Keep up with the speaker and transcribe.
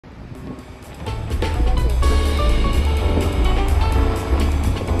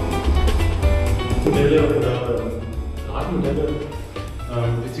Modelle oder Radmodelle,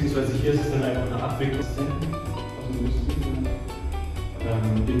 beziehungsweise hier ist es dann einfach eine Abwicklung aus dem Industriegebiet.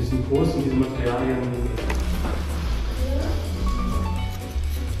 In diesem Kurs und diesen Materialien.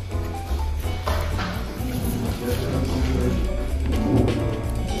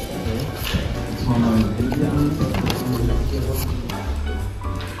 Jetzt machen wir mal ein Handy an.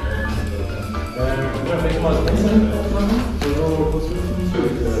 Vielleicht mal das Fenster aufmachen. So kurz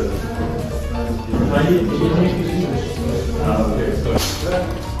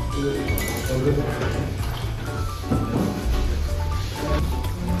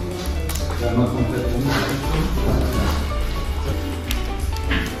ja, mal komplett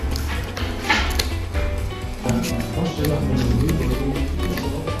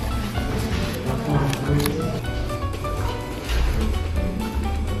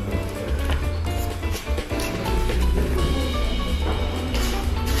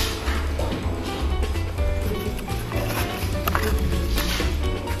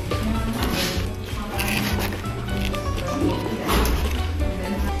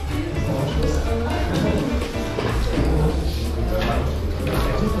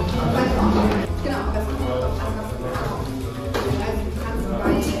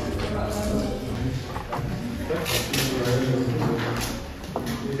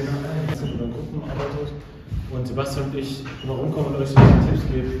und Sebastian und ich rumkommen und euch so Tipps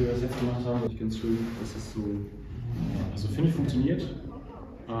geben, wie wir das jetzt gemacht haben. Ich ganz schön, dass es so, also finde ich, funktioniert.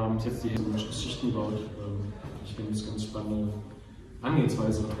 Jetzt die Schichten baut. Ich finde es ganz spannende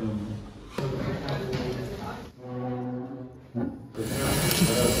Angehensweise.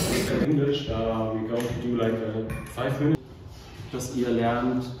 English, we go to do like 5 minutes, dass ihr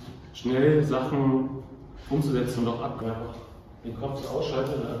lernt, schnell Sachen umzusetzen und auch einfach den Kopf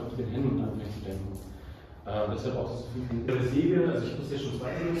ausschalten und einfach mit den Händen anfangen zu denken. Deshalb auch das Gefühl Säge, also ich habe das ja schon 2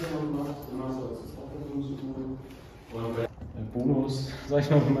 Semester gemacht, immer so als Aufwärtung zu tun. Und ein Bonus, sag ich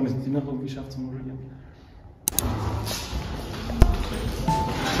mal, wenn man die noch irgendwie schafft zu modellieren.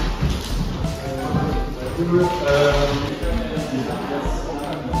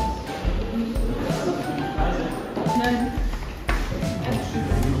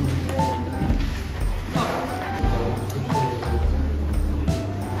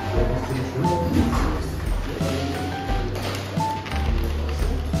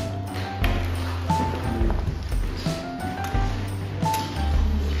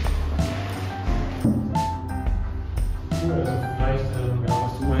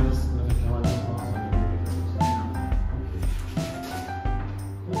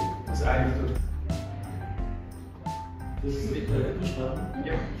 Das ist nicht der Lippenstarten?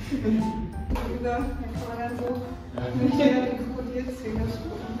 Ja. Dann kann man dann so, wenn jeder dekodiert, deswegen das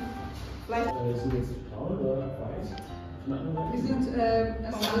vielleicht. Sind jetzt braun oder weiß? Von der anderen Seite? Wir sind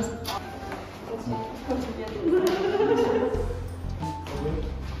erst alles braun. Das kontrolliert.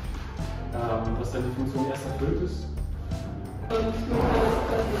 Was dann die Funktion erst erfüllt ist?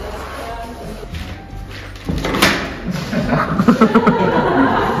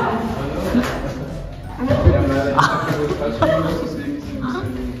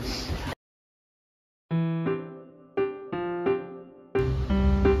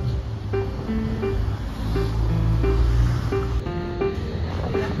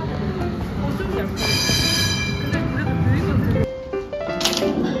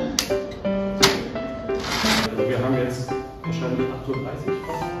 Wir haben jetzt wahrscheinlich 8:30 Uhr,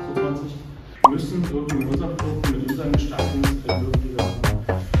 28 Uhr, müssen irgendwie mit unseren Produkten, mit unseren Gestalten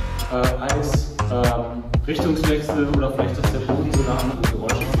als Richtungswechsel oder vielleicht, dass der Boden sogar andere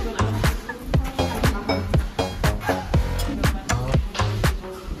Geräusche macht.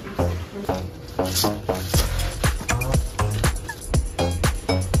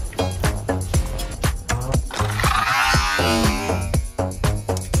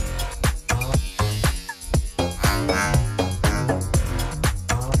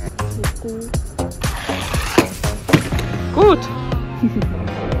 Gut.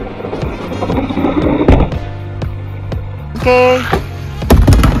 Okay.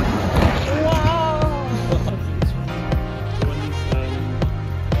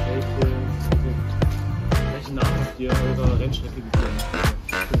 Welchen Namen habt ihr eurer Rennstrecke gegeben?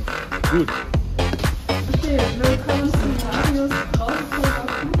 Gut. Okay, willkommen zum Radius Außenburger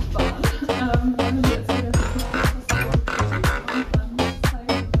Flugbahn. Wollen wir jetzt wieder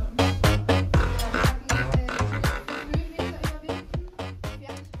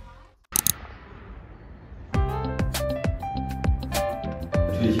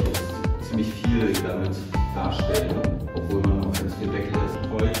natürlich auch ziemlich viel damit darstellen, obwohl man auch ganz viel weglässt.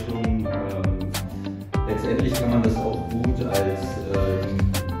 Beleuchtung, letztendlich kann man das auch gut als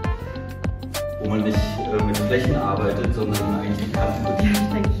arbeitet, sondern eigentlich Ja, hat. ich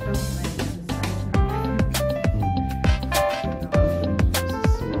denke schon.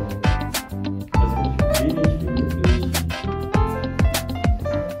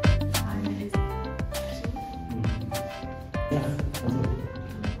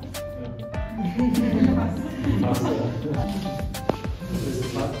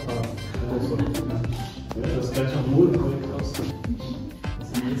 Das gleich noch Modeprojekt aus.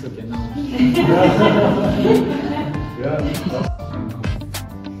 Das ist nicht so genau. Ja, krass.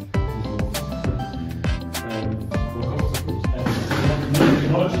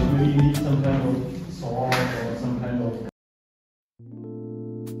 Knowledge really need some kind of song or some kind of